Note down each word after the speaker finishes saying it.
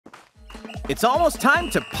It's almost time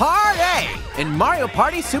to party in Mario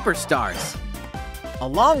Party Superstars.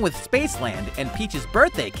 Along with Spaceland and Peach's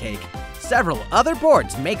birthday cake, several other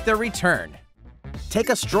boards make their return. Take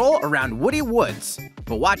a stroll around Woody Woods,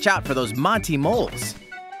 but watch out for those Monty moles.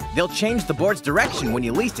 They'll change the board's direction when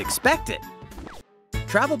you least expect it.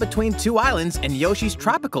 Travel between 2 islands and Yoshi's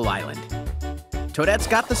tropical island. Toadette's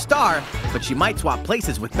got the star, but she might swap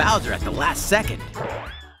places with Bowser at the last second.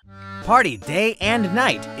 Party day and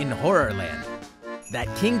night in Horrorland.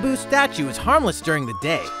 That King Boo statue is harmless during the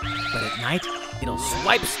day, but at night, it'll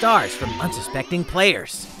swipe stars from unsuspecting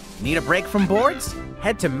players. Need a break from boards?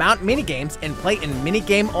 Head to Mount Minigames and play in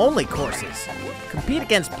minigame-only courses. Compete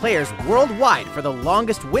against players worldwide for the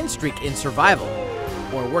longest win streak in survival,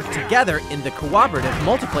 or work together in the cooperative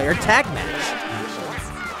multiplayer tag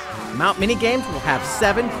match. Mount Minigames will have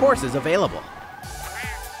 7 courses available.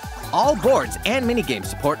 All boards and minigames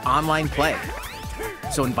support online play.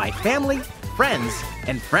 So invite family, friends,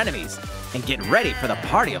 and frenemies, and get ready for the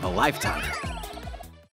party of a lifetime.